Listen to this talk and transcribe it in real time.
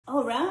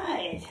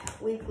right,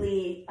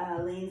 weekly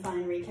Lean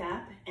Fine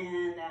recap,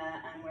 and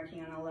I'm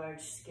working on a large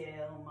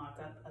scale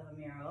mock-up of a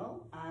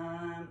mural.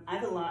 I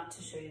have a lot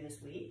to show you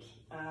this week.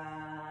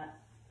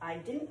 I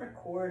didn't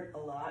record a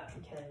lot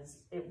because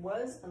it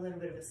was a little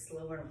bit of a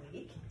slower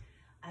week.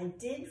 I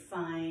did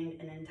find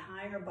an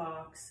entire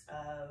box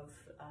of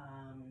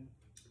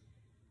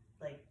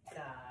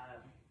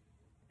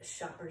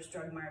Shoppers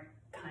Drug Mart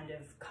kind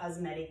of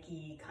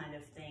cosmetic-y kind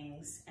of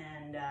things,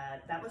 and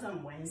that was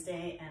on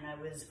Wednesday, and I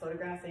was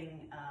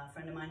photographing a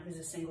friend of mine who's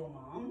a single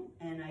mom,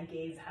 and I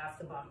gave half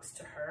the box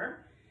to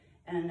her,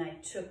 and I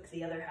took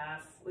the other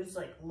half, which was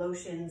like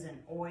lotions and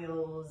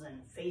oils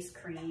and face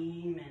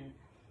cream and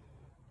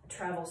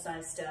travel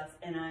size stuff,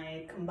 and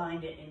I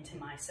combined it into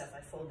my stuff.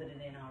 I folded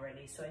it in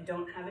already, so I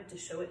don't have it to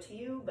show it to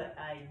you, but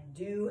I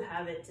do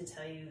have it to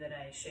tell you that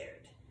I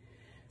shared.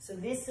 So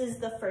this is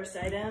the first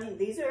item.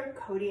 These are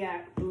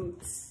Kodiak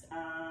boots.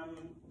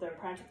 They're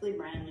practically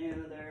brand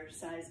new. They're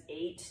size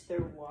 8.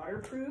 They're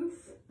waterproof.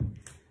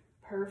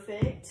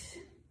 Perfect.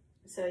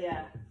 So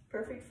yeah,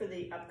 perfect for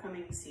the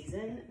upcoming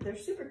season. They're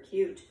super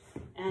cute.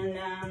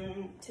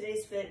 And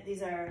today's fit,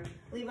 these are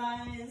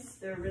Levi's.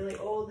 They're really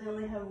old. They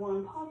only have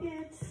one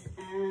pocket.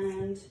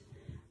 And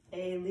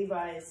a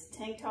Levi's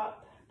tank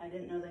top. I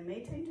didn't know they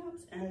made tank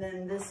tops. And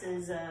then this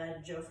is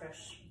a Joe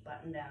Fresh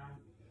button down.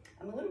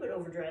 I'm a little bit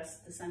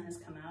overdressed. The sun has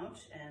come out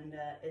and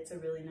it's a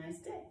really nice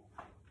day.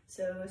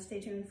 So stay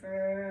tuned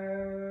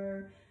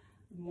for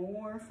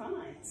more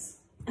finds.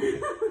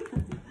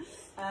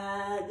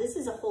 This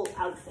is a whole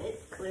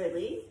outfit,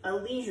 clearly. A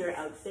leisure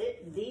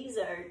outfit. These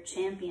are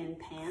Champion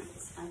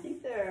pants. I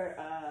think they're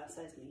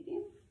size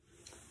medium.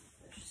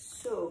 They're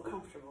so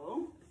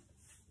comfortable.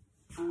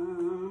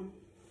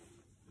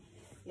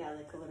 Yeah,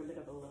 like a little bit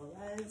of a low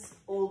rise.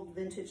 Old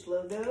vintage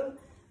logo.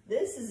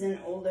 This is an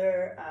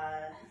older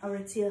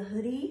Aritzia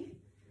hoodie,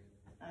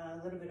 a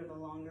little bit of a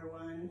longer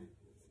one.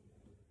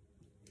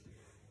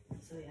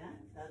 So yeah,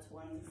 that's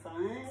one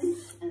find.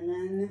 And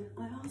then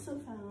I also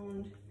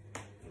found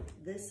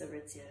this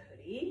Aritzia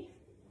hoodie.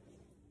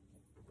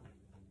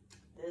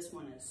 This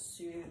one is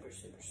super,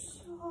 super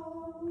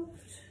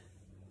soft.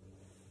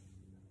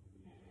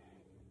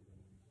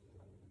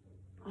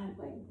 I have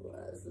my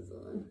glasses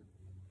on.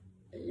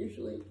 I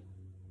usually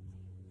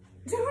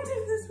don't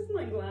do this with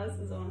my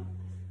glasses on.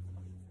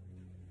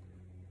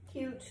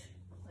 Cute,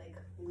 like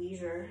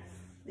leisure.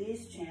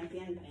 These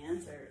Champion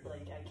pants are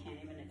like, I can't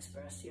even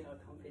express to you how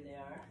comfy they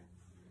are.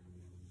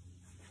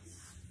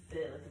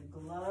 Fit like a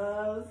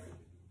glove.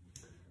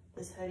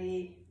 This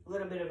hoodie, a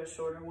little bit of a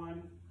shorter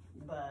one,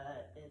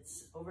 but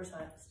it's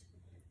oversized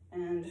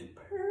and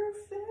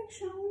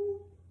perfection.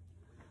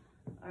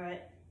 All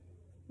right,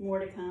 more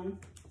to come.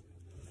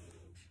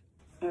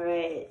 All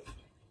right.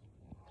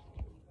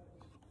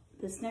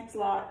 This next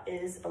lot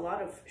is a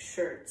lot of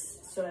shirts.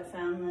 So I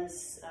found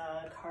this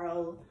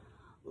Karl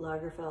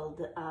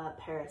Lagerfeld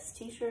Paris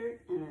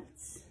t-shirt, and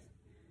it's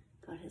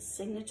got his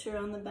signature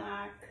on the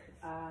back.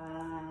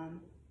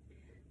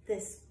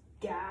 This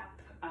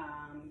Gap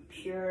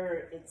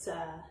Pure, it's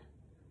a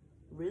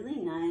really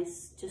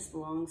nice, just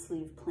long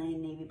sleeve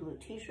plain navy blue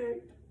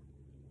t-shirt.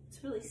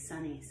 It's really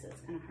sunny, so it's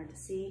kind of hard to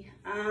see.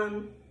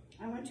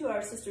 I went to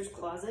our sister's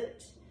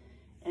closet,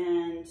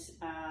 and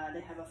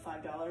they have a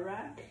 $5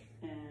 rack.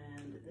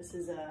 And this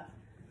is a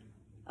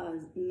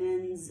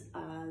men's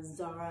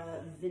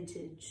Zara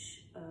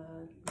vintage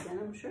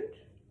denim shirt.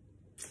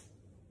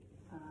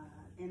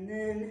 And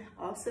then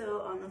also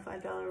on the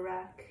 $5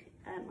 rack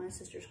at my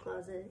sister's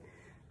closet,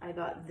 I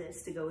got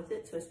this to go with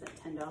it, so I spent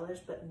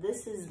 $10, but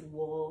this is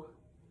wool.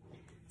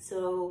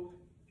 So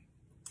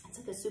it's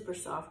like a super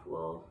soft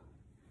wool.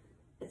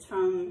 It's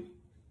from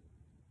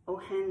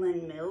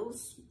O'Hanlon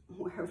Mills,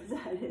 wherever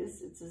that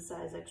is. It's a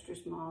size extra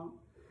small.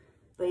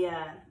 But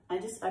yeah, I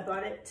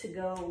bought it to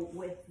go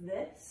with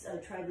this. I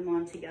tried them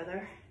on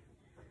together,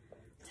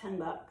 10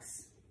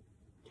 bucks.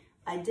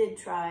 I did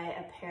try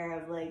a pair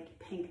of like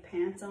pink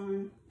pants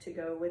on to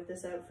go with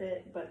this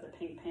outfit, but the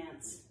pink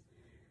pants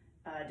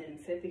didn't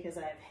fit because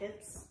I have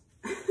hips.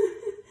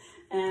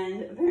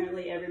 And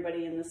apparently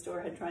everybody in the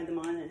store had tried them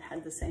on and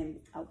had the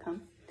same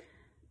outcome.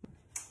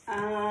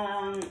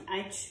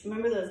 I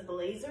remember those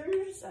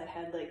blazers. I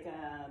had like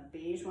a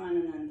beige one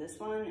and then this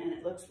one, and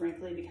it looks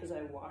wrinkly because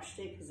I washed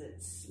it because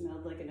it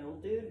smelled like an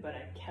old dude, but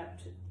I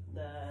kept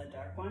the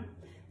dark one.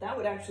 That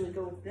would actually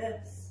go with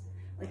this.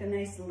 Like a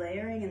nice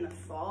layering in the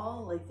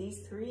fall, like these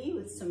three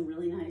with some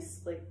really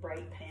nice like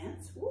bright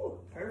pants. Woo,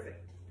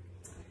 perfect.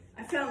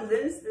 I found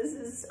this. This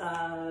is,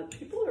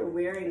 people are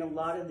wearing a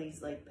lot of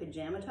these like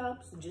pajama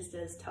tops just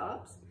as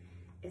tops.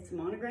 It's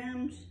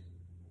monogrammed.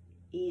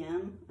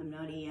 EM. I'm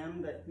not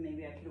EM, but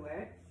maybe I could wear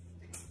it.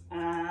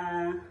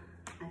 I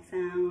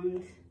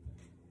found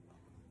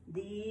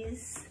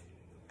these.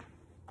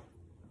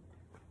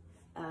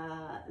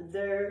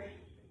 They're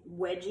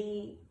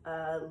wedgie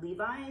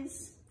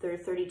Levi's. They're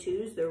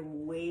 32s. They're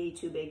way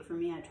too big for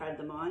me. I tried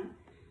them on.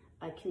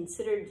 I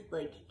considered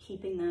like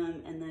keeping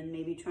them and then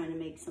maybe trying to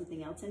make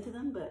something else into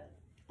them, but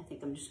I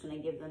think I'm just gonna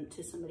give them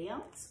to somebody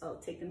else. I'll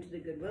take them to the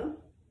Goodwill.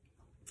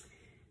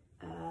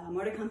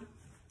 more to come.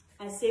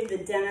 I saved the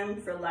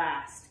denim for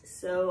last.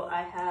 So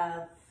I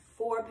have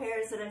 4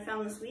 pairs that I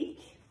found this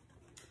week.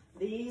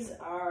 These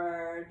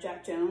are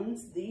Jack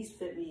Jones. These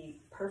fit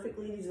me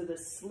perfectly. These are the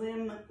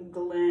Slim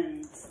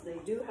Glens. They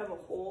do have a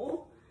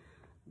hole,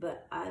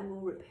 but I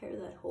will repair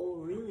that hole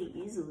really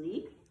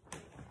easily.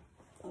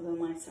 Although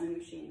my sewing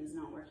machine is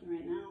not working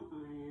right now,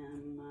 I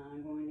am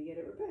going to get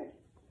it repaired.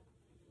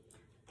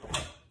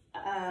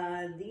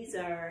 These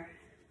are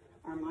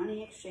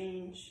Armani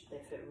Exchange. They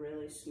fit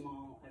really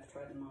small. I've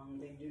tried them on.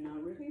 They do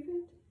not really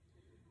fit.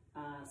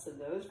 So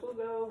those will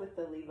go with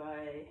the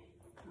Levi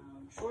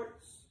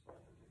shorts.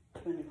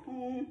 When I'm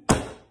home, to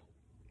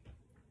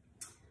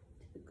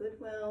the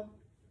Goodwill.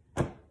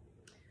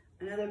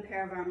 Another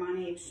pair of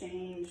Armani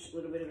Exchange, a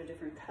little bit of a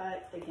different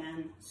cut.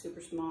 Again,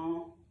 super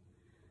small.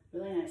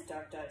 Really nice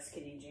dark dye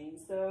skinny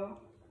jeans though.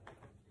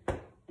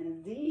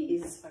 And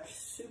these are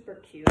super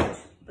cute,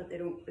 but they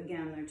don't,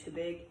 again, they're too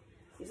big.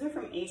 These are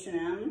from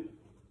H&M,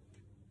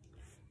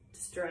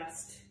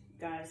 distressed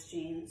guys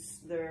jeans.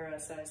 They're a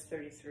size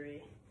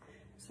 33.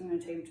 So I'm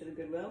gonna take them to the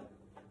Goodwill.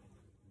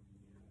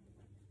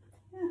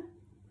 Yeah.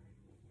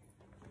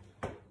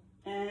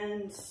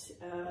 And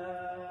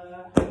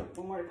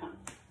one more to come.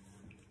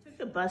 I took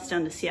the bus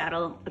down to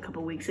Seattle a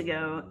couple weeks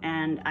ago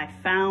and I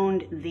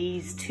found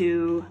these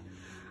 2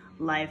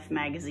 Life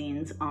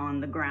magazines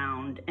on the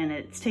ground, and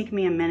it's taken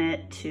me a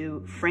minute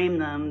to frame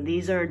them.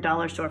 These are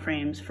dollar store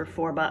frames for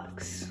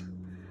 $4.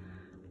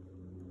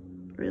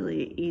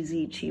 Really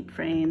easy, cheap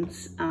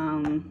frames.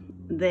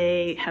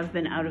 They have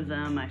been out of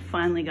them. I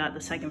finally got the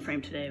second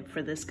frame today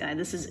for this guy.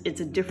 It's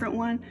a different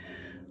one,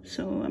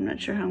 so I'm not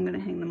sure how I'm gonna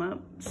hang them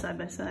up side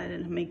by side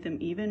and make them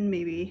even.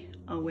 Maybe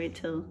I'll wait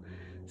till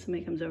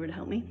somebody comes over to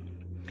help me.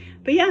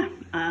 But yeah,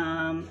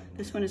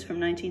 this one is from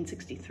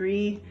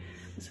 1963.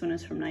 This one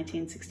is from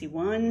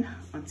 1961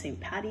 on St.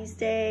 Patty's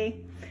Day.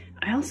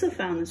 I also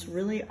found this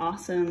really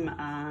awesome,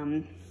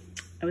 I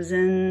was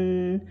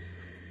in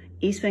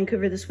East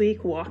Vancouver this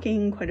week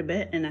walking quite a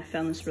bit, and I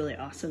found this really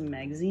awesome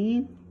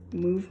magazine,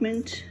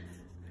 Movement.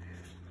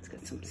 It's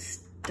got some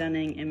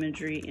stunning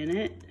imagery in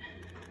it.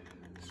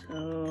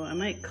 So I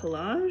might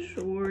collage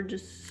or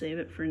just save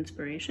it for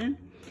inspiration.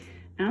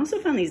 I also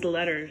found these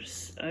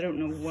letters. I don't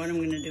know what I'm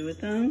gonna do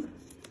with them,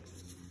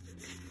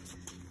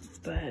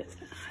 but I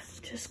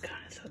just kind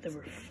of thought they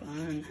were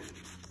fun.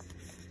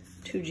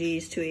 2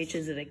 G's, 2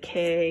 H's, and a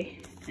K,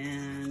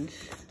 and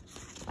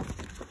a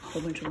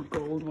whole bunch of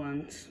gold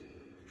ones.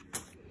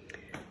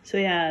 So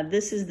yeah,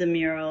 this is the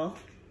mural.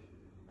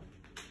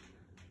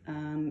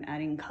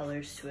 Adding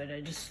colors to it.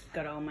 I just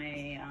got all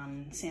my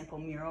sample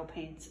mural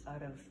paints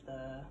out of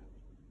the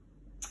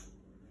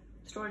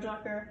storage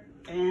locker,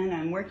 and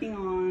I'm working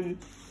on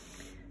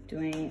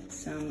doing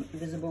some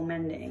visible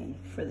mending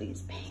for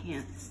these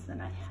pants that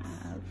I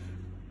have.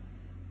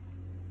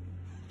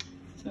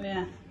 So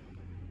yeah,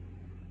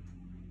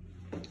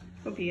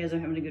 hope you guys are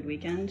having a good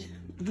weekend.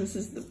 This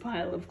is the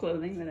pile of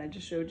clothing that I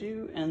just showed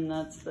you, and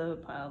that's the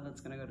pile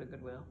that's gonna go to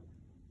Goodwill.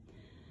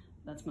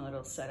 That's my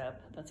little setup.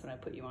 That's what I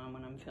put you on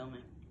when I'm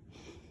filming.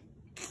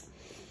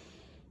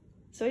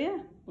 So yeah,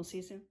 we'll see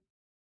you soon.